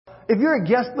if you're a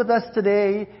guest with us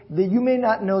today, you may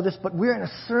not know this, but we're in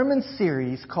a sermon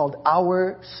series called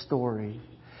Our Story.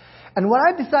 And what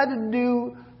I decided to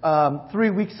do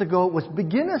 3 weeks ago was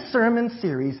begin a sermon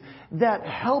series that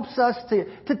helps us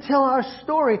to tell our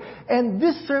story. And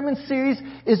this sermon series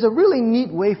is a really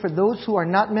neat way for those who are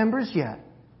not members yet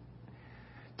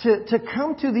to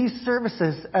come to these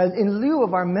services in lieu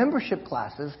of our membership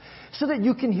classes so that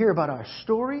you can hear about our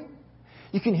story,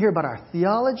 you can hear about our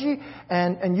theology,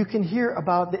 and you can hear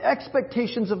about the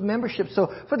expectations of membership.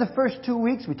 So for the first 2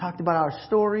 weeks, we talked about our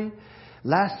story.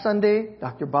 Last Sunday,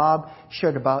 Dr. Bob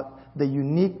shared about the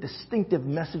unique, distinctive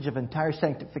message of entire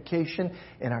sanctification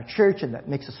in our church, and that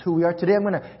makes us who we are today. I'm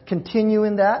going to continue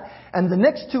in that. And the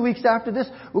next 2 weeks after this,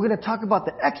 we're going to talk about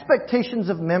the expectations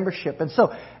of membership. And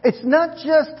so it's not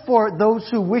just for those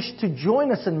who wish to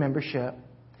join us in membership,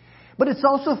 but it's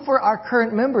also for our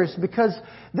current members, because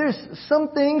there's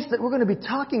some things that we're going to be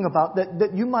talking about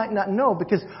that you might not know,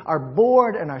 because our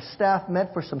board and our staff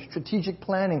met for some strategic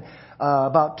planning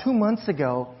about 2 months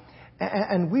ago.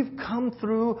 And we've come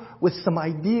through with some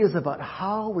ideas about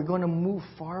how we're going to move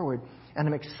forward. And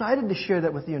I'm excited to share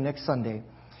that with you next Sunday.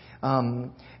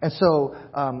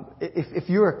 If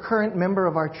you're a current member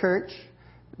of our church,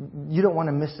 you don't want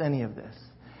to miss any of this.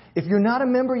 If you're not a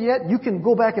member yet, you can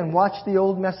go back and watch the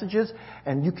old messages,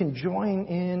 and you can join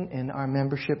in our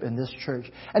membership in this church.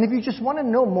 And if you just want to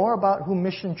know more about who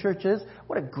Mission Church is,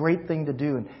 what a great thing to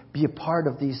do and be a part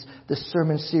of this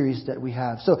sermon series that we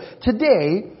have. So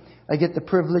today, I get the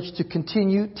privilege to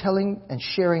continue telling and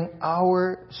sharing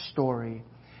our story.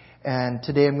 And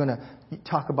today I'm going to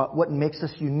talk about what makes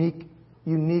us unique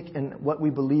in what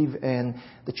we believe in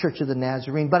the Church of the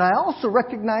Nazarene. But I also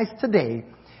recognize today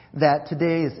that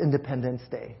today is Independence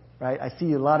Day, right? I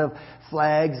see a lot of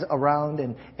flags around,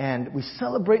 and we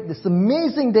celebrate this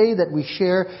amazing day that we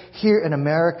share here in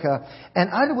America. And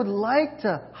I would like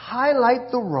to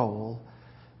highlight the role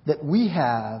that we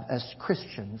have as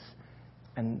Christians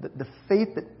and the faith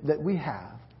that we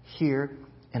have here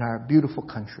in our beautiful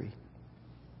country.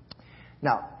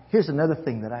 Now, here's another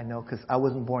thing that I know, because I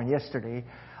wasn't born yesterday.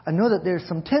 I know that there's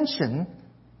some tension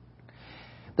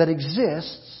that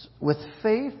exists with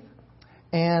faith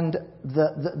and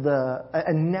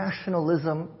and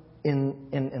nationalism in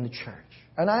the church.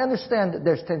 And I understand that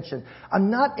there's tension.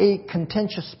 I'm not a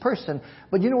contentious person,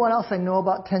 but you know what else I know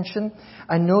about tension?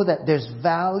 I know that there's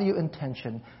value in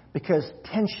tension, because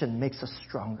tension makes us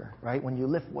stronger, right? When you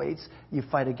lift weights, you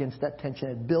fight against that tension.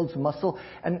 It builds muscle.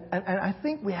 And I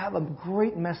think we have a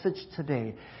great message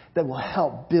today that will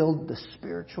help build the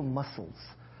spiritual muscles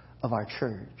of our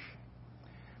church.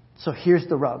 So here's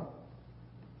the rub.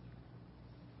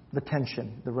 The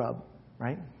tension, the rub,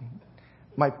 right?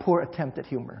 My poor attempt at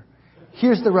humor.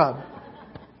 Here's the rub.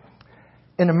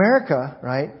 In America,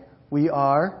 right, we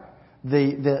are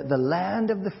the land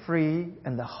of the free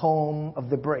and the home of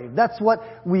the brave. That's what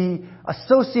we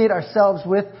associate ourselves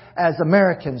with as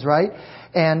Americans, right?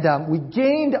 And we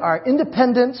gained our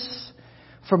independence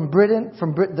from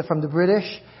the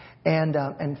British,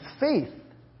 and faith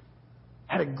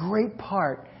had a great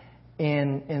part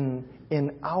in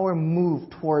our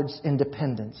move towards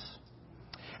independence.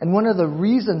 And one of the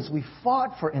reasons we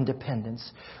fought for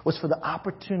independence was for the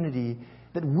opportunity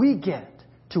that we get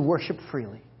to worship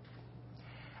freely.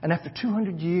 And after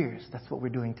 200 years, that's what we're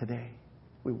doing today.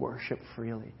 We worship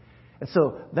freely. And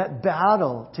so that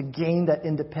battle to gain that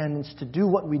independence, to do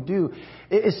what we do,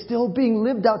 is still being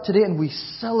lived out today, and we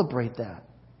celebrate that.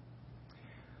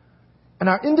 And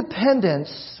our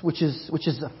independence, which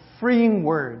is a freeing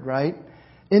word, right?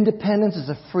 Independence is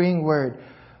a freeing word.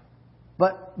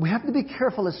 But we have to be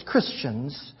careful as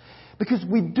Christians, because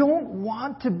we don't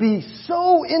want to be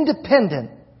so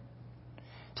independent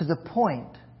to the point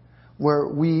where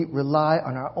we rely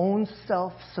on our own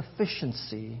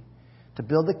self-sufficiency to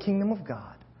build the kingdom of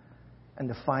God and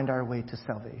to find our way to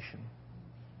salvation.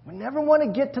 We never want to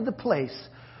get to the place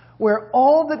where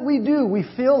all that we do, we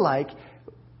feel like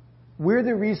we're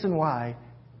the reason why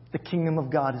the kingdom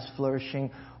of God is flourishing,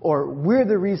 or we're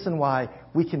the reason why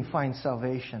we can find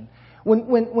salvation.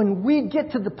 When we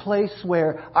get to the place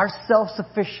where our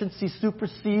self-sufficiency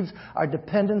supersedes our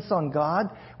dependence on God,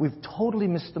 we've totally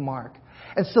missed the mark.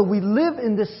 And so we live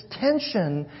in this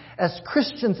tension as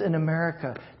Christians in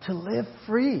America to live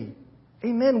free.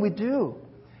 Amen, we do.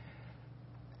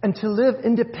 And to live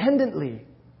independently.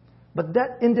 But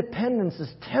that independence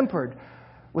is tempered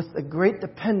with a great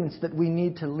dependence that we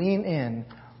need to lean in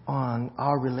on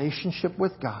our relationship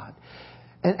with God.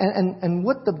 And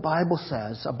what the Bible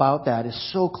says about that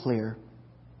is so clear.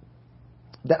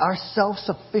 that our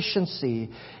self-sufficiency,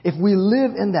 if we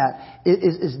live in that,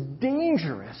 is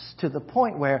dangerous to the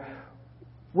point where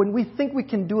when we think we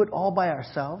can do it all by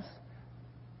ourselves,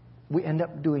 we end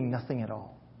up doing nothing at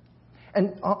all.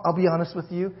 And I'll be honest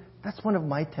with you, that's one of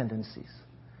my tendencies.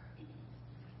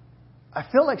 I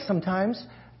feel like sometimes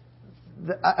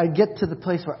I get to the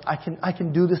place where I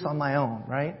can do this on my own,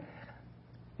 right?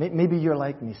 Maybe you're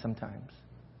like me sometimes.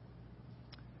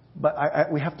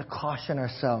 But we have to caution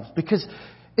ourselves. Because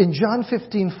in John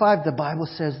 15:5, the Bible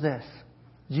says this.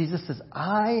 Jesus says,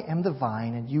 I am the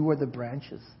vine and you are the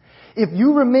branches. If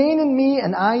you remain in me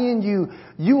and I in you,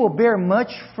 you will bear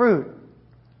much fruit.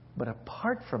 But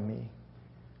apart from me,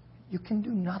 you can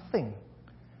do nothing.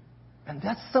 And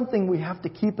that's something we have to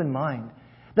keep in mind.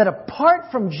 That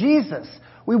apart from Jesus,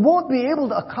 we won't be able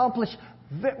to accomplish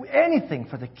anything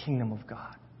for the kingdom of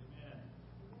God.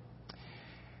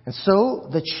 And so,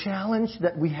 the challenge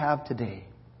that we have today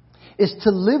is to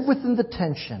live within the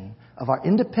tension of our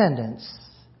independence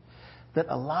that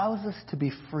allows us to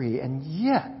be free, and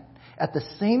yet, at the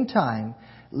same time,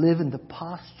 live in the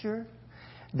posture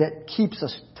that keeps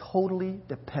us totally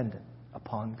dependent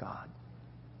upon God.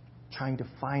 Trying to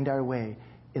find our way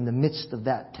in the midst of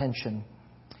that tension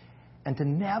and to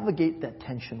navigate that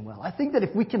tension well. I think that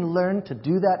if we can learn to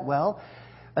do that well,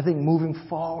 I think moving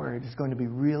forward is going to be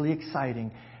really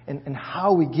exciting and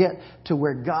how we get to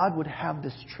where God would have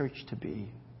this church to be.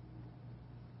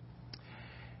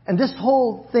 And this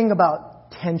whole thing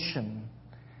about tension,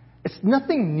 it's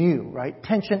nothing new, right?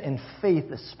 Tension in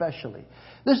faith especially.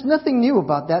 There's nothing new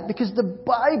about that because the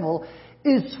Bible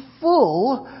is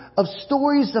full of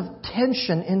stories of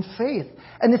tension in faith.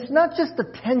 And it's not just the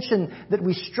tension that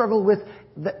we struggle with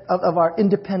of our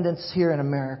independence here in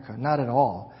America. Not at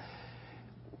all.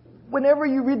 Whenever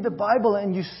you read the Bible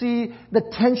and you see the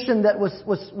tension that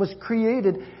was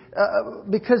created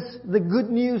because the good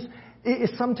news is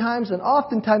sometimes and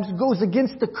oftentimes goes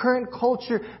against the current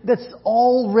culture that's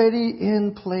already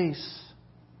in place.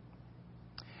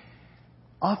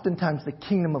 Oftentimes the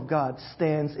kingdom of God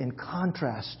stands in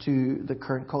contrast to the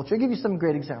current culture. I'll give you some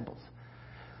great examples.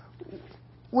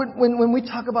 When we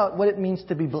talk about what it means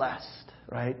to be blessed,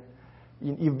 right?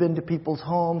 You've been to people's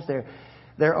homes.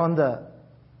 They're on the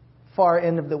far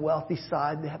end of the wealthy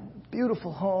side. They have a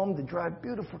beautiful home. They drive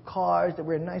beautiful cars. They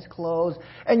wear nice clothes.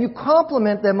 And you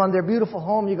compliment them on their beautiful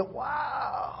home. You go,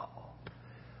 wow,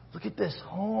 look at this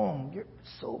home. You're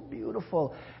so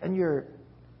beautiful. And your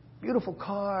beautiful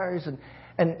cars.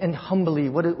 And humbly,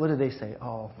 what do they say?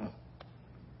 Oh,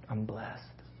 I'm blessed.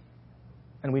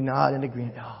 And we nod in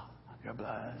agreement. Oh, you're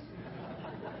blessed.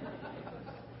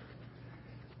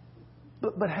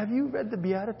 But have you read the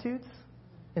Beatitudes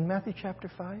in Matthew chapter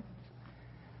 5?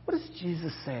 What does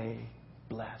Jesus say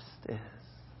blessed is?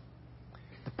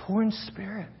 The poor in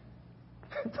spirit.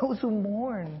 Those who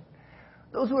mourn.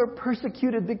 Those who are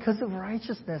persecuted because of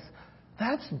righteousness.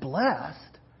 That's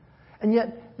blessed. And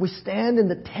yet we stand in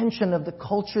the tension of the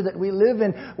culture that we live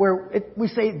in where we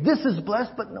say this is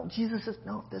blessed, but no, Jesus says,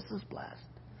 no, this is blessed.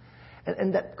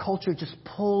 And that culture just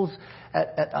pulls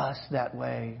at us that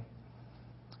way.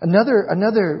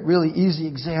 Another really easy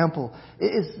example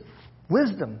is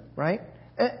wisdom, right?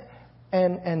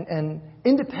 And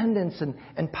independence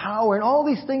and power and all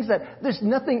these things that there's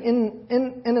nothing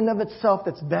in and of itself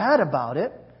that's bad about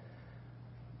it.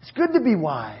 It's good to be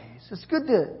wise. It's good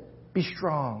to be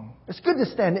strong. It's good to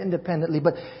stand independently.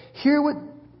 But hear what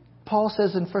Paul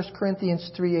says in 1 Corinthians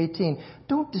 3:18.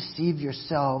 Don't deceive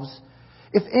yourselves.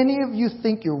 If any of you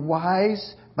think you're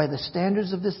wise by the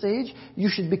standards of this age, you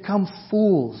should become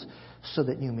fools so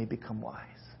that you may become wise.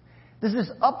 This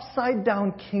is upside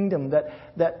down kingdom that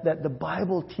the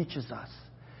Bible teaches us.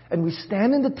 And we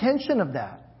stand in the tension of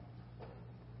that.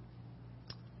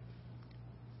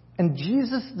 And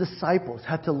Jesus' disciples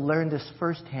had to learn this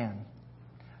firsthand.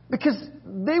 Because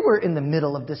they were in the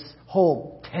middle of this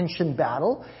whole tension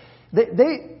battle.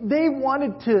 They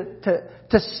wanted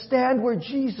to stand where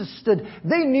Jesus stood.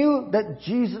 They knew that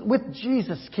with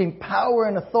Jesus came power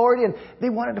and authority, and they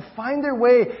wanted to find their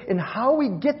way in how we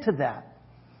get to that.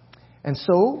 And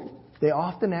so they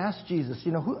often asked Jesus,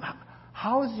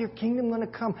 how is your kingdom going to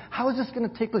come? How is this going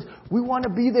to take place? We want to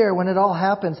be there when it all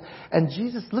happens. And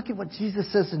Jesus, look at what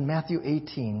Jesus says in Matthew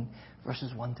 18,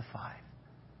 verses 1 to 5.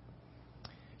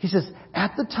 He says,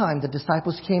 at the time the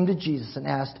disciples came to Jesus and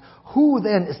asked, who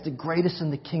then is the greatest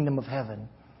in the kingdom of heaven?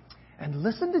 And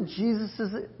listen to Jesus'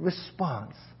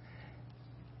 response.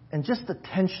 And just the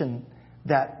tension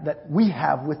that we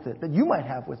have with it, that you might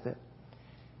have with it.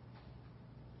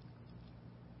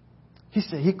 He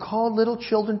said, he called little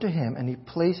children to him and he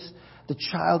placed the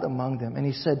child among them. And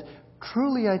he said,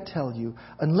 Truly I tell you,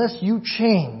 unless you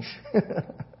change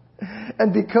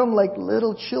and become like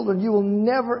little children, you will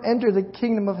never enter the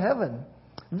kingdom of heaven.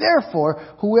 Therefore,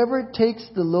 whoever takes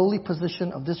the lowly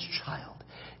position of this child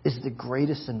is the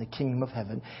greatest in the kingdom of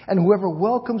heaven. And whoever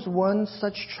welcomes one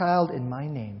such child in my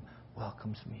name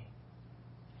welcomes me.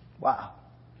 Wow.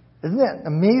 Isn't that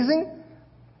amazing?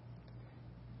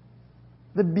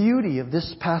 The beauty of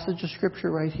this passage of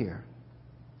Scripture right here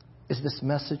is this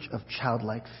message of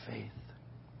childlike faith.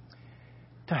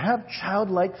 To have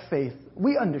childlike faith,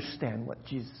 we understand what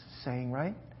Jesus is saying,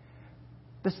 right?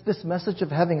 This message of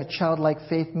having a childlike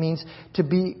faith means to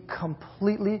be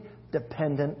completely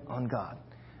dependent on God.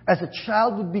 As a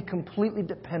child would be completely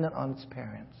dependent on its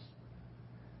parents.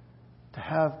 To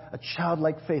have a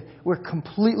childlike faith, we're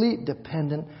completely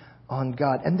dependent on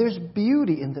God. And there's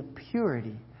beauty in the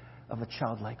purity of a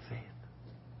childlike faith.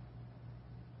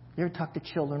 You ever talk to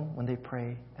children when they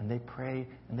pray and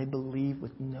they believe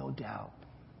with no doubt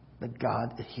that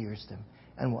God hears them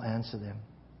and will answer them.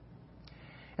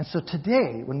 And so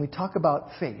today, when we talk about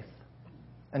faith,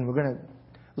 and we're going to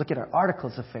look at our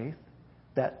articles of faith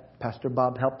that Pastor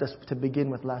Bob helped us to begin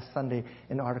with last Sunday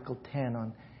in Article 10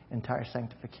 on entire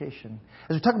sanctification.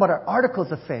 As we talk about our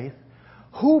articles of faith,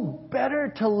 who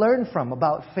better to learn from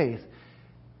about faith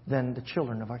than the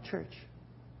children of our church?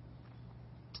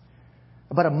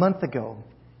 About a month ago,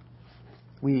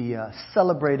 we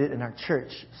celebrated in our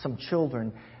church some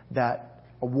children that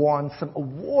won some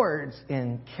awards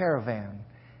in Caravan.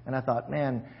 And I thought,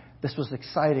 man, this was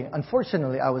exciting.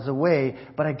 Unfortunately, I was away,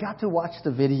 but I got to watch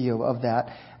the video of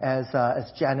that as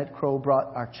Janet Crow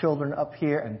brought our children up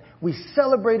here. And we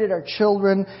celebrated our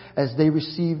children as they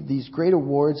received these great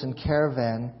awards in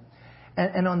Caravan.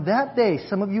 And on that day,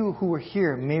 some of you who were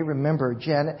here may remember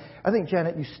Janet. I think,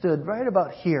 Janet, you stood right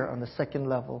about here on the second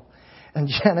level. And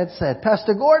Janet said,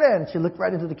 Pastor Gordon, she looked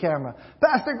right into the camera.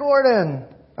 Pastor Gordon,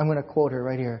 I'm going to quote her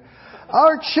right here.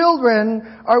 Our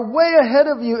children are way ahead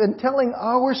of you in telling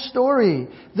our story.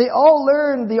 They all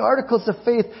learned the articles of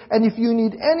faith. And if you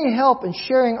need any help in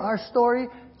sharing our story,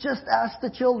 just ask the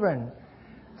children.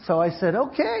 So I said,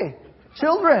 okay,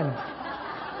 children,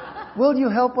 will you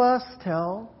help us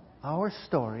tell our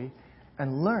story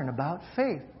and learn about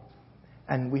faith?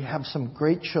 And we have some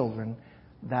great children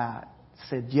that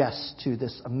said yes to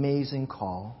this amazing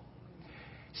call.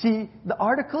 See, the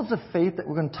articles of faith that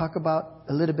we're going to talk about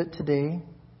a little bit today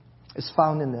is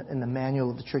found in the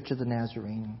manual of the Church of the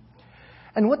Nazarene.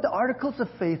 And what the articles of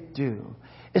faith do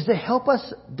is they help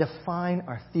us define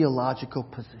our theological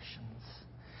positions.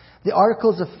 The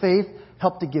articles of faith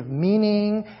help to give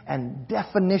meaning and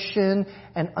definition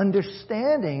and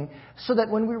understanding so that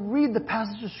when we read the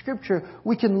passage of Scripture,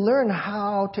 we can learn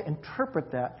how to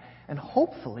interpret that and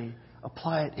hopefully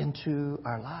apply it into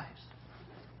our lives.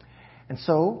 And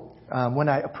so, when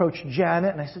I approached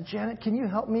Janet and I said, Janet, can you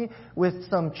help me with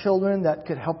some children that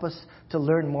could help us to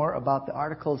learn more about the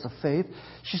articles of faith?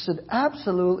 She said,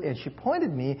 absolutely. And she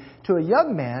pointed me to a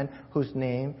young man whose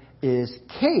name is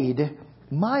Cade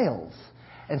Miles.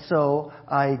 And so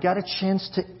I got a chance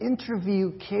to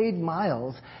interview Cade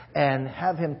Miles and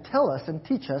have him tell us and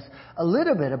teach us a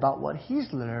little bit about what he's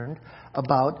learned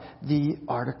about the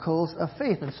articles of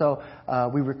faith. And so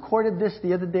we recorded this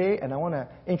the other day, and I want to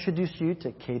introduce you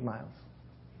to Cade Miles.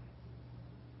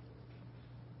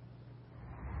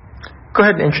 Go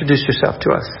ahead and introduce yourself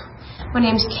to us. My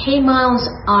name's Cade Miles.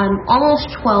 I'm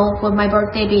almost 12, with my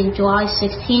birthday being July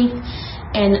 16th,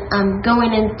 and I'm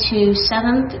going into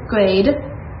 7th grade.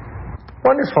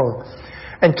 Wonderful.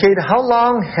 And Cade, how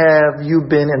long have you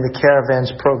been in the Caravans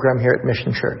program here at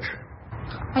Mission Church?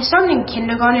 I started in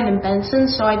kindergarten in Benson,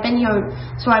 so I've been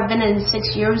in 6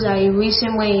 years. I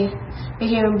recently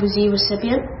became a Brazil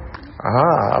recipient.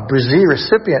 Ah, a Brazil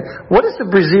recipient. What is a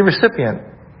Brazil recipient?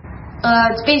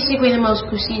 It's basically the most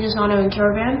prestigious honor in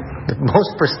Caravan. The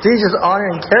most prestigious honor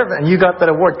in Caravan. You got that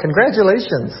award.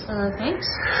 Congratulations. Thanks.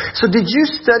 So did you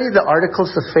study the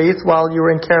articles of faith while you were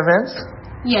in Caravans?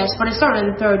 Yes, but I started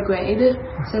in 3rd grade,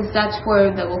 since that's where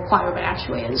the requirement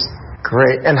actually is.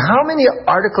 Great. And how many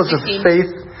articles 16. of faith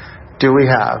do we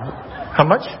have? How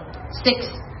much?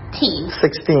 16.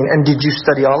 16. And did you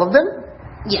study all of them?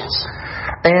 Yes.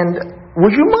 And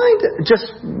would you mind,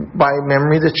 just by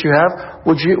memory that you have,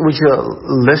 would you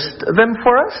list them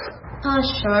for us?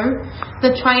 Sure.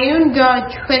 The Triune God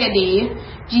Trinity,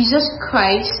 Jesus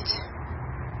Christ,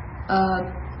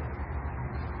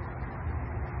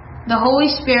 the Holy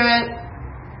Spirit,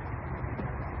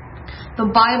 the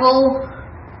Bible,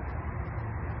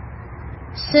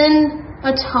 sin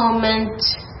atonement,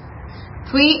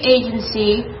 free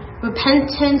agency,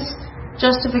 repentance,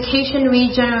 justification,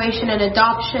 regeneration, and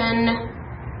adoption,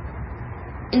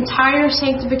 entire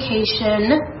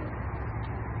sanctification,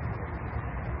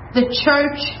 the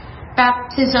church,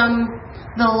 baptism,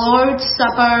 the Lord's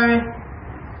Supper,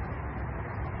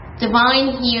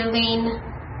 divine healing,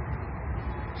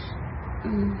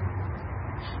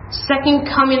 second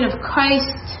coming of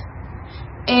Christ,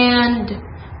 and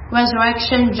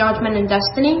resurrection, judgment, and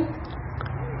destiny.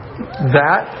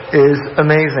 That is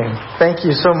amazing. Thank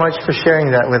you so much for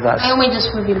sharing that with us. I only just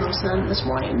reviewed most of them this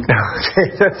morning.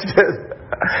 Okay, that's good.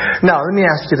 Now, let me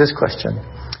ask you this question.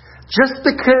 Just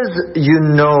because you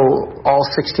know all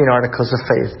 16 articles of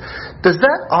faith, does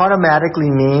that automatically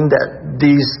mean that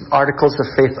these articles of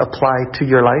faith apply to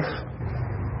your life?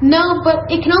 No,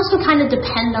 but it can also kind of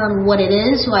depend on what it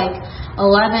is, like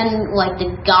 11, like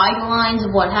the guidelines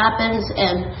of what happens,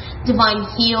 and divine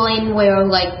healing, where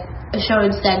like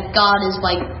assurance that God is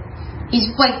like, He's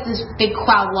like this big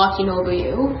cloud watching over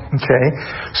you. Okay.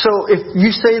 So if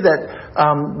you say that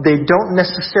they don't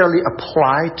necessarily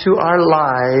apply to our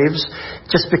lives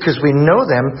just because we know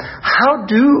them, how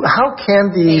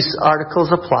can these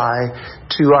articles apply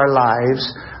to our lives,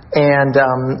 and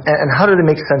how do they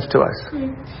make sense to us?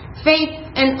 Faith,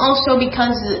 and also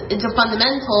because it's a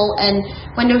fundamental, and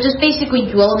when they're just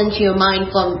basically drilled into your mind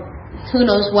from who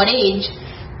knows what age,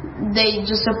 they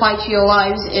just apply to your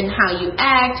lives in how you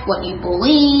act, what you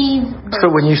believe. So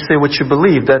when you say what you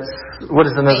believe, what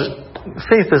is another?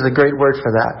 Faith is a great word for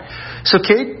that. So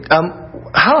Kate,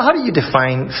 how do you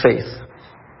define faith?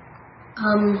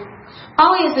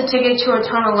 Probably as the ticket to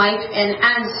eternal life,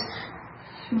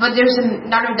 but there's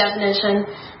another definition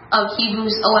of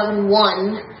Hebrews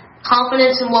 11:1.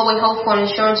 Confidence in what we hope for and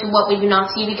assurance in what we do not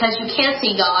see, because you can't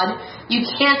see God, you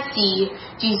can't see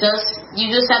Jesus, you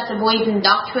just have to believe in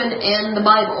doctrine and the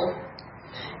Bible.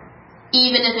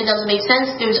 Even if it doesn't make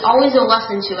sense, there's always a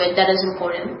lesson to it that is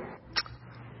important.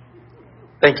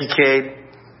 Thank you, Kate.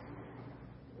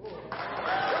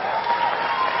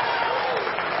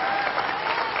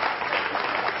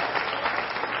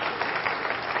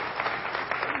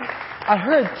 I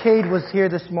heard Cade was here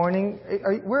this morning.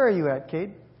 Where are you at,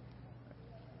 Cade?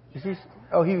 Is he?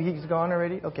 Oh, he's gone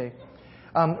already? Okay.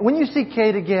 When you see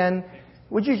Cade again,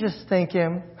 would you just thank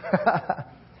him?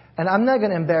 And I'm not going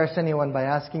to embarrass anyone by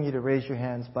asking you to raise your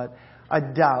hands, but I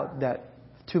doubt that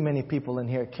too many people in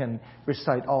here can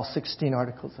recite all 16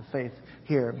 articles of faith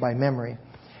here by memory.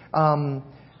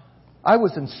 I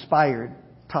was inspired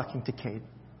talking to Cade.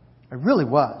 I really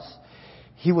was.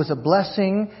 He was a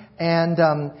blessing,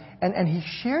 and he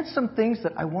shared some things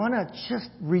that I want to just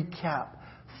recap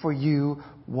for you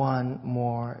one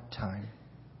more time.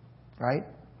 Right?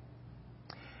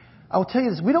 I will tell you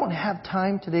this, we don't have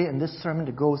time today in this sermon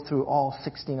to go through all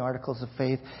 16 articles of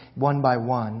faith one by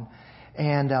one.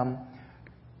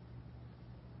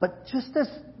 But just as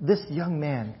this young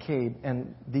man, Cade,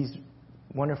 and these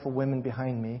wonderful women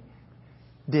behind me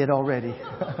did already,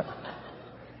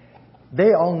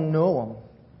 they all know them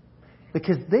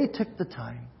because they took the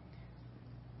time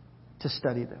to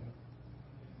study them.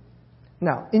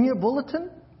 Now, in your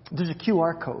bulletin, there's a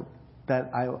QR code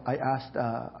that I asked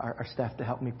our staff to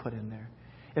help me put in there.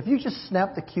 If you just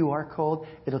snap the QR code,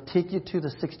 it'll take you to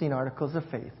the 16 articles of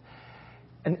faith.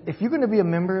 And if you're going to be a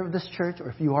member of this church, or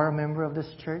if you are a member of this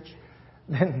church,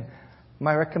 then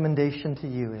my recommendation to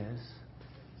you is,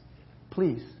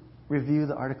 please review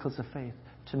the articles of faith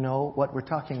to know what we're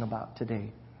talking about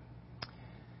today.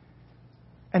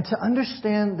 And to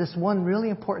understand this one really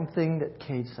important thing that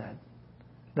Cade said,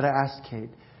 that I asked Cade,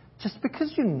 just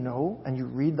because you know and you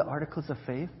read the articles of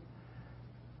faith,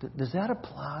 does that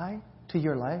apply to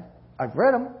your life? I've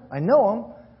read them, I know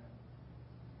them,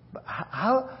 but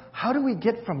how do we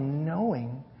get from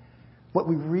knowing what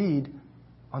we read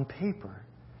on paper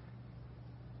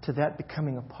to that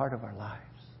becoming a part of our lives?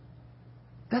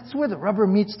 That's where the rubber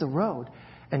meets the road.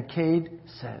 And Cade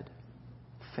said,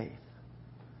 faith.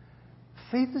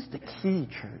 Faith is the key,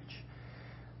 church.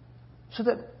 So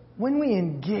that when we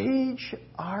engage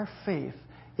our faith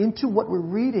into what we're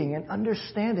reading and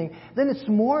understanding, then it's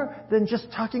more than just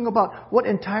talking about what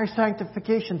entire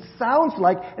sanctification sounds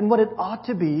like and what it ought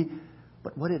to be,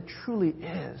 but what it truly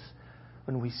is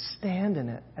when we stand in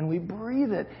it and we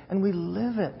breathe it and we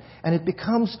live it, and it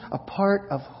becomes a part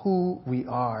of who we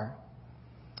are.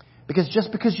 Because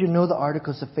just because you know the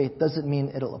articles of faith doesn't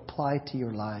mean it'll apply to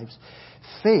your lives.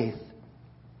 Faith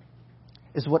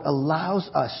is what allows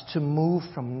us to move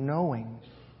from knowing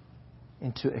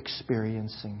into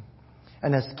experiencing.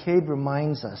 And as Cade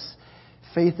reminds us,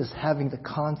 faith is having the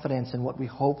confidence in what we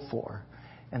hope for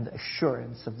and the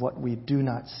assurance of what we do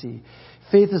not see.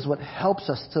 Faith is what helps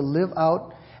us to live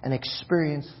out and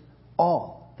experience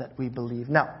all that we believe.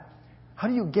 Now, How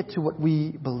do you get to what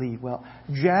we believe? Well,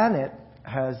 Janet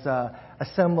has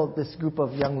assembled this group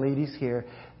of young ladies here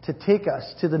to take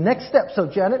us to the next step. So,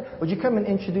 Janet, would you come and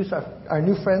introduce our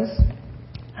new friends?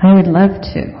 I would love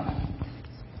to.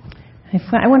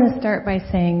 I want to start by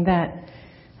saying that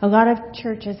a lot of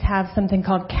churches have something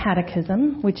called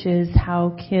catechism, which is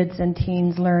how kids and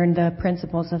teens learn the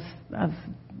principles of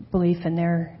belief in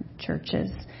their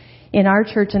churches. In our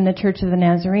church, in the Church of the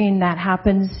Nazarene, that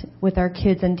happens with our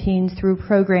kids and teens through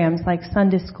programs like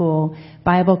Sunday school,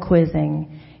 Bible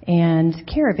quizzing, and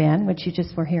Caravan, which you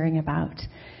just were hearing about.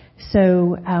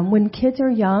 So when kids are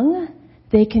young,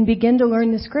 they can begin to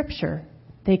learn the Scripture.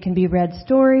 They can be read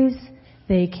stories.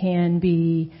 They can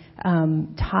be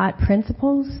taught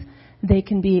principles. They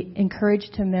can be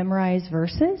encouraged to memorize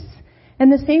verses.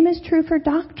 And the same is true for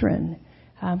doctrine.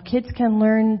 Kids can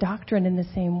learn doctrine in the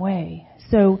same way.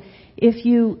 So if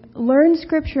you learn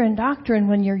Scripture and doctrine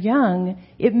when you're young,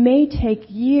 it may take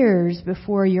years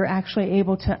before you're actually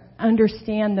able to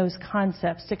understand those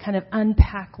concepts, to kind of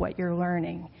unpack what you're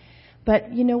learning.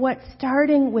 But you know what?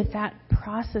 Starting with that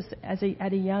process at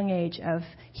a young age of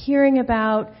hearing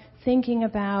about, thinking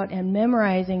about, and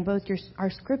memorizing both our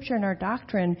Scripture and our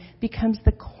doctrine becomes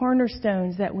the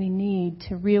cornerstones that we need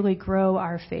to really grow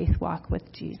our faith walk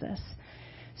with Jesus.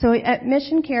 So at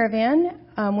Mission Caravan,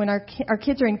 when our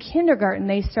kids are in kindergarten,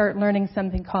 they start learning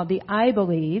something called the I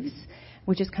Believes,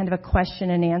 which is kind of a question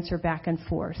and answer back and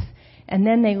forth. And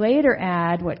then they later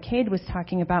add what Cade was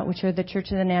talking about, which are the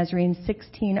Church of the Nazarene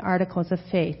 16 Articles of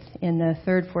Faith in the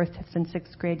 3rd, 4th, 5th, and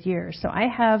 6th grade years. So I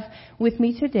have with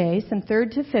me today some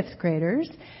 3rd to 5th graders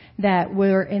that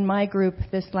were in my group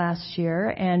this last year,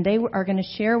 and they are going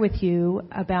to share with you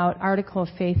about Article of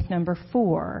Faith number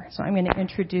 4. So I'm going to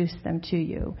introduce them to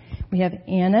you. We have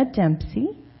Anna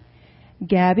Dempsey,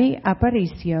 Gabby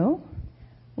Aparicio,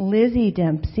 Lizzie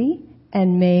Dempsey,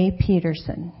 and May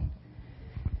Peterson.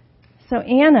 So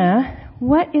Anna,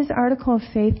 what is Article of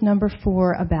Faith number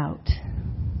 4 about?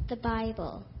 The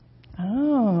Bible.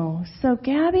 Oh, so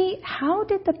Gabby, how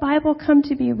did the Bible come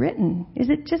to be written? Is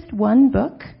it just one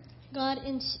book? God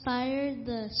inspired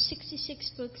the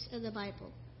 66 books of the Bible.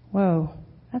 Whoa,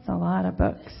 that's a lot of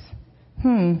books.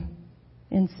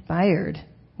 Inspired.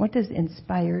 What does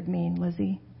inspired mean,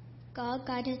 Lizzie? God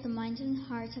guided the minds and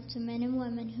hearts of the men and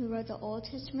women who wrote the Old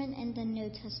Testament and the New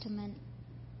Testament.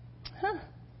 Huh.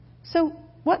 So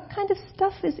what kind of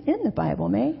stuff is in the Bible,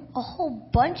 May? A whole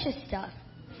bunch of stuff.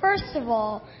 First of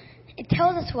all, it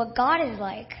tells us what God is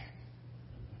like.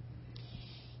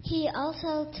 He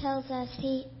also tells us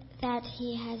that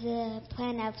he has a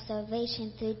plan of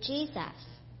salvation through Jesus.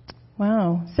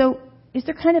 Wow. So is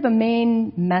there kind of a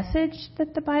main message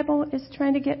that the Bible is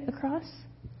trying to get across?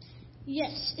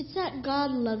 Yes, it's that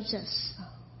God loves us.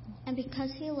 And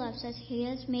because he loves us, he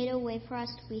has made a way for us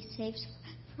to be saved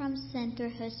from sin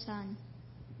through his Son.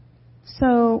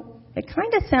 So it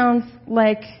kind of sounds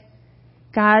like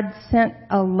God sent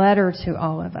a letter to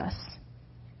all of us.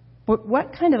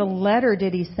 What kind of a letter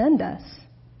did he send us?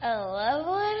 A love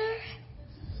letter?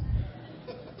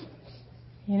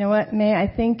 You know what, May? I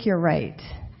think you're right.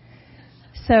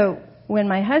 So when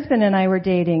my husband and I were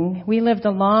dating, we lived a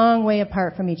long way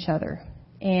apart from each other.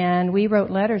 And we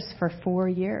wrote letters for 4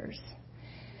 years.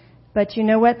 But you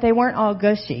know what? They weren't all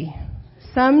gushy.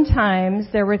 Sometimes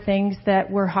there were things that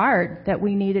were hard that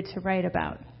we needed to write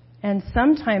about. And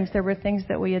sometimes there were things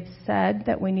that we had said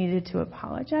that we needed to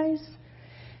apologize.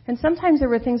 And sometimes there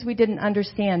were things we didn't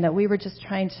understand that we were just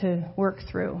trying to work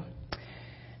through.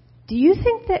 Do you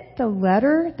think that the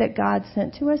letter that God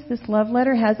sent to us, this love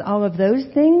letter, has all of those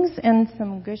things and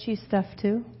some gushy stuff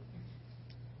too?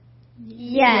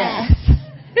 Yes.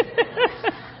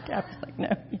 Gab's like, no,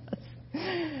 yes.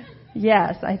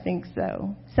 Yes, I think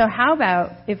so. So how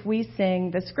about if we sing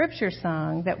the scripture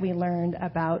song that we learned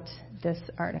about this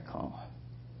article?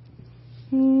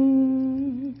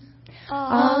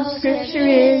 All scripture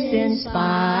is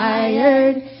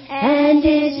inspired and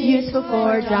is useful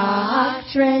for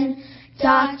doctrine,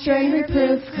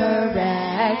 reproof,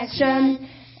 correction,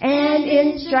 and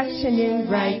instruction in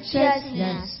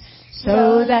righteousness,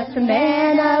 so that the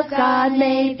man of God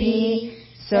may be,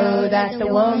 so that the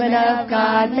woman of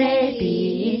God may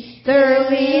be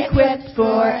thoroughly equipped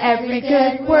for every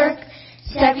good work.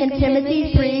 2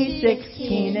 Timothy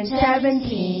 3:16 and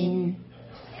 17.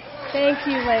 Thank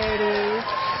you, ladies.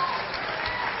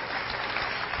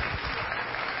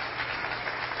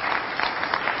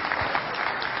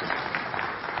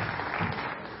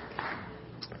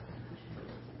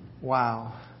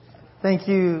 Wow. Thank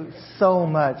you so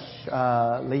much,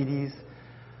 ladies,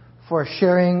 for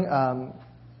sharing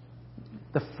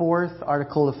the 4th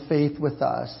article of faith with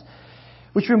us.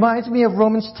 Which reminds me of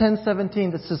Romans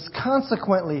 10:17 that says,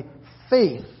 consequently,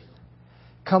 faith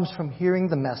comes from hearing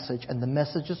the message, and the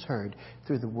message is heard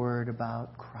through the word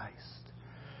about Christ.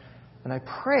 And I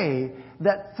pray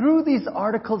that through these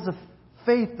articles of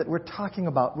faith that we're talking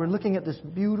about, we're looking at this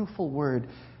beautiful word,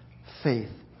 faith.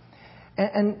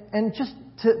 And just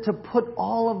to put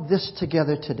all of this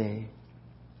together today,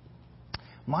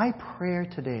 my prayer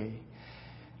today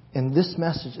in this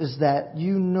message is that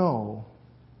you know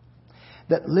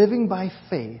that living by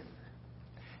faith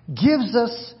gives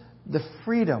us the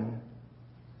freedom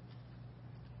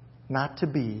not to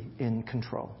be in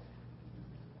control.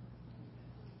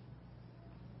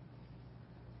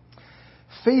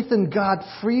 Faith in God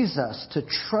frees us to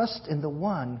trust in the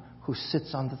one who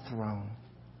sits on the throne.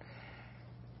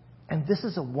 And this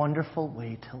is a wonderful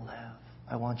way to live,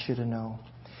 I want you to know.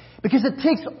 Because it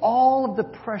takes all of the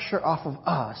pressure off of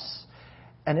us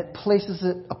and it places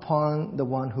it upon the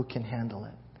one who can handle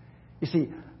it. You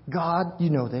see, God, you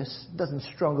know this, doesn't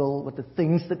struggle with the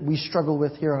things that we struggle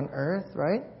with here on earth,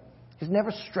 right? He's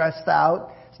never stressed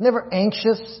out. He's never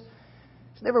anxious.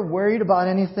 He's never worried about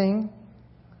anything.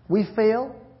 We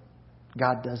fail.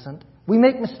 God doesn't. We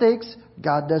make mistakes.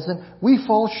 God doesn't. We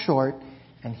fall short.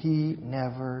 And He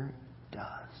never does.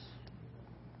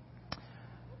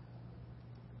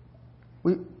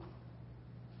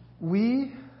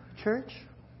 We, church,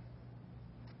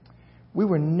 we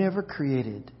were never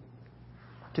created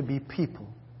to be people,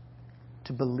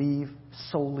 to believe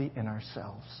solely in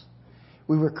ourselves.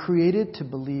 We were created to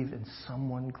believe in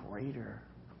someone greater.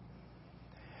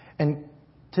 And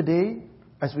today,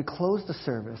 as we close the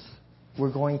service,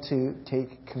 we're going to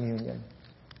take communion.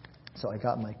 So I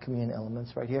got my communion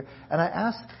elements right here. And I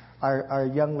asked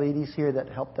our young ladies here that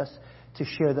helped us to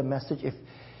share the message if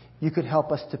you could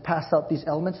help us to pass out these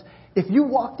elements. If you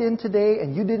walked in today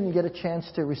and you didn't get a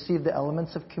chance to receive the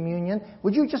elements of communion,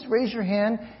 would you just raise your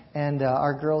hand and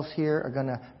our girls here are going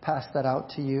to pass that out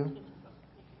to you.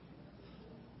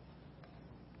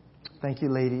 Thank you,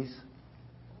 ladies.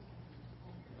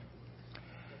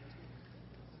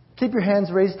 Keep your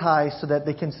hands raised high so that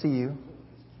they can see you.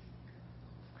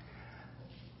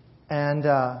 And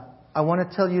I want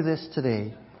to tell you this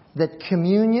today, that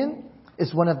communion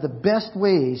is one of the best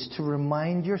ways to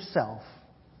remind yourself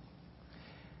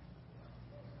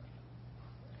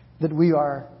that we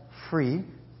are free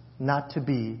not to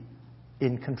be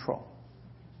in control.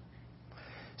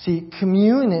 See,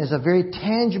 communion is a very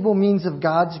tangible means of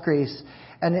God's grace,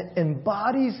 and it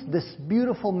embodies this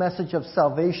beautiful message of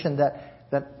salvation that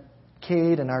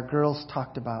Cade and our girls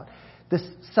talked about. This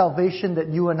salvation that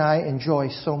you and I enjoy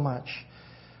so much.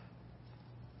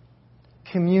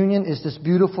 Communion is this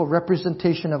beautiful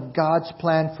representation of God's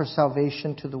plan for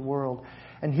salvation to the world.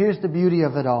 And here's the beauty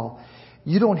of it all.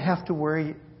 You don't have to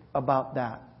worry about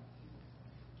that.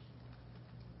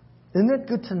 Isn't it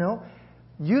good to know?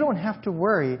 You don't have to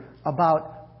worry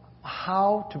about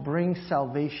how to bring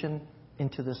salvation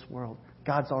into this world.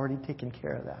 God's already taken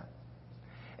care of that.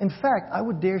 In fact, I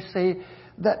would dare say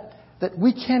that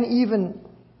we can't even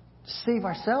save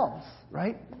ourselves,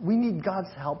 right? We need God's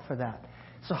help for that.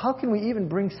 So how can we even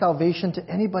bring salvation to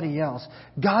anybody else?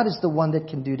 God is the one that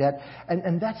can do that.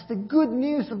 And that's the good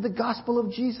news of the gospel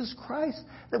of Jesus Christ,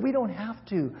 that we don't have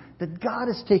to, that God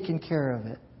has taken care of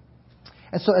it.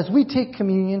 And so as we take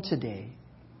communion today,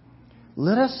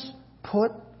 let us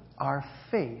put our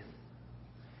faith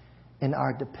in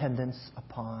our dependence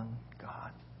upon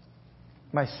God.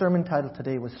 My sermon title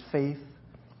today was Faith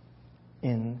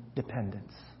in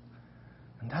Dependence.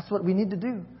 And that's what we need to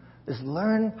do, is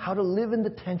learn how to live in the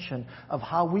tension of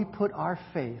how we put our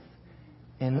faith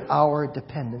in our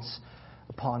dependence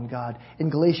upon God. In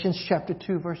Galatians chapter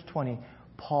 2, verse 20,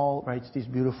 Paul writes these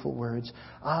beautiful words.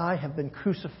 I have been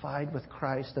crucified with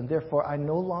Christ, and therefore I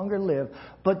no longer live,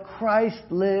 but Christ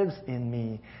lives in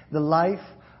me. The life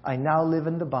I now live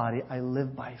in the body, I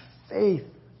live by faith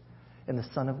in the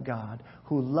Son of God,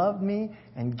 who loved me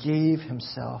and gave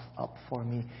Himself up for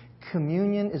me.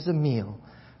 Communion is a meal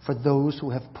for those who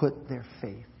have put their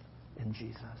faith in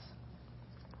Jesus.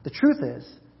 The truth is,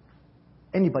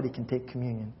 anybody can take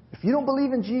communion. If you don't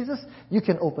believe in Jesus, you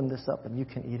can open this up and you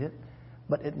can eat it,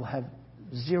 but it will have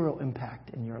zero impact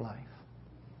in your life.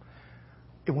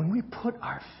 And when we put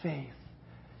our faith,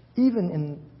 even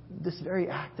in this very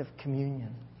act of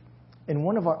communion, in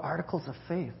one of our articles of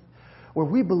faith, where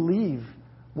we believe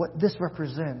what this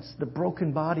represents, the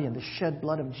broken body and the shed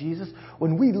blood of Jesus,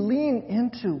 when we lean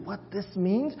into what this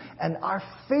means and our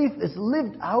faith is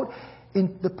lived out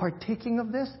in the partaking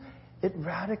of this, it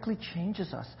radically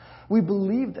changes us. We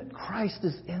believe that Christ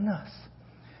is in us.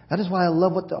 That is why I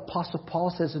love what the Apostle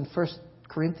Paul says in 1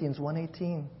 Corinthians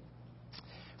 1:18.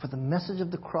 For the message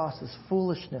of the cross is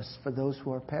foolishness for those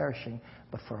who are perishing.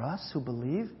 But for us who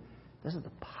believe, this is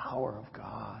the power of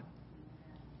God.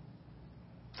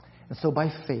 And so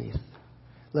by faith,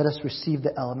 let us receive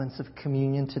the elements of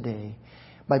communion today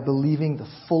by believing the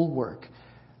full work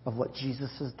of what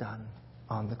Jesus has done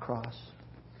on the cross.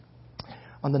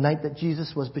 On the night that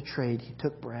Jesus was betrayed, he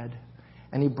took bread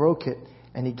and he broke it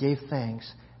and he gave thanks.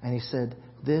 And he said,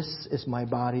 "This is my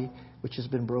body which has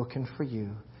been broken for you.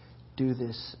 Do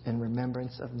this in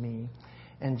remembrance of me."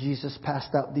 And Jesus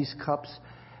passed out these cups,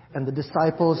 and the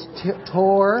disciples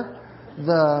tore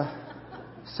the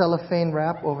cellophane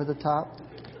wrap over the top,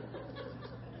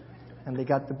 and they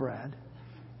got the bread,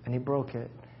 and he broke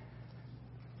it.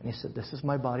 And he said, "This is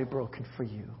my body broken for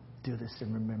you. Do this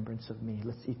in remembrance of me."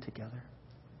 Let's eat together.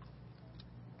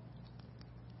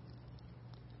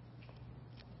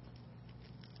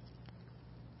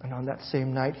 And on that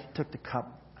same night, he took the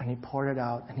cup and he poured it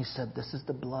out, and he said, "This is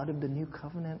the blood of the new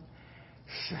covenant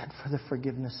shed for the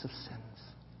forgiveness of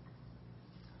sins."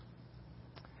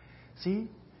 See,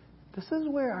 this is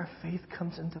where our faith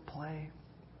comes into play.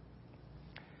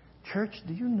 Church,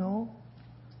 do you know?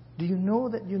 Do you know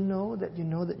that you know that you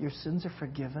know that your sins are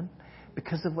forgiven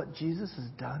because of what Jesus has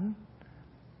done?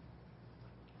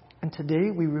 And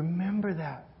today we remember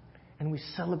that and we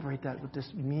celebrate that with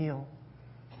this meal.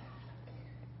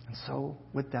 And so,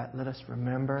 with that, let us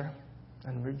remember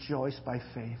and rejoice by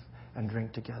faith and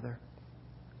drink together.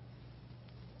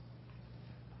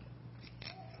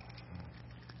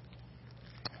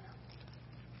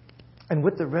 And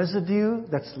with the residue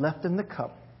that's left in the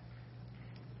cup,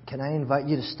 can I invite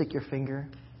you to stick your finger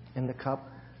in the cup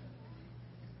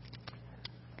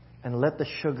and let the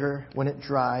sugar, when it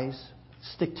dries,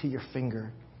 stick to your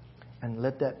finger, and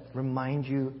let that remind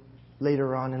you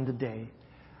later on in the day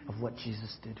of what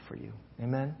Jesus did for you.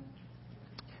 Amen?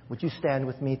 Would you stand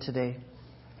with me today?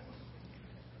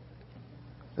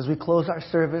 As we close our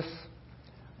service,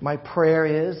 my prayer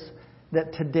is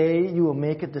that today you will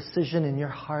make a decision in your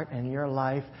heart and your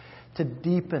life to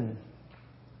deepen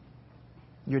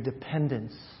your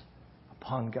dependence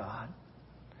upon God.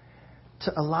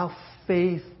 To allow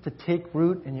faith to take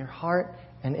root in your heart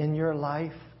and in your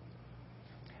life,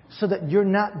 so that you're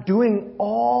not doing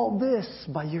all this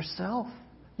by yourself.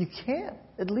 You can't.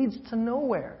 It leads to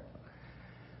nowhere.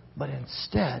 But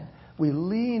instead, we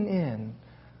lean in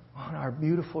on our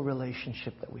beautiful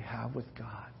relationship that we have with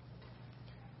God.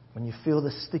 When you feel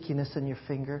the stickiness in your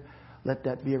finger, let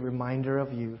that be a reminder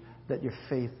of you that your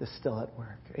faith is still at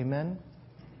work. Amen?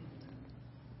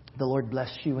 The Lord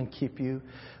bless you and keep you.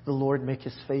 The Lord make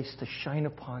His face to shine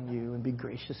upon you and be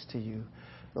gracious to you.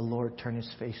 The Lord turn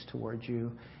His face toward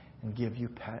you and give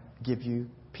you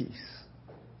peace.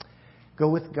 Go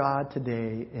with God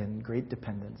today in great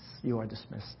dependence. You are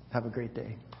dismissed. Have a great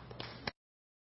day.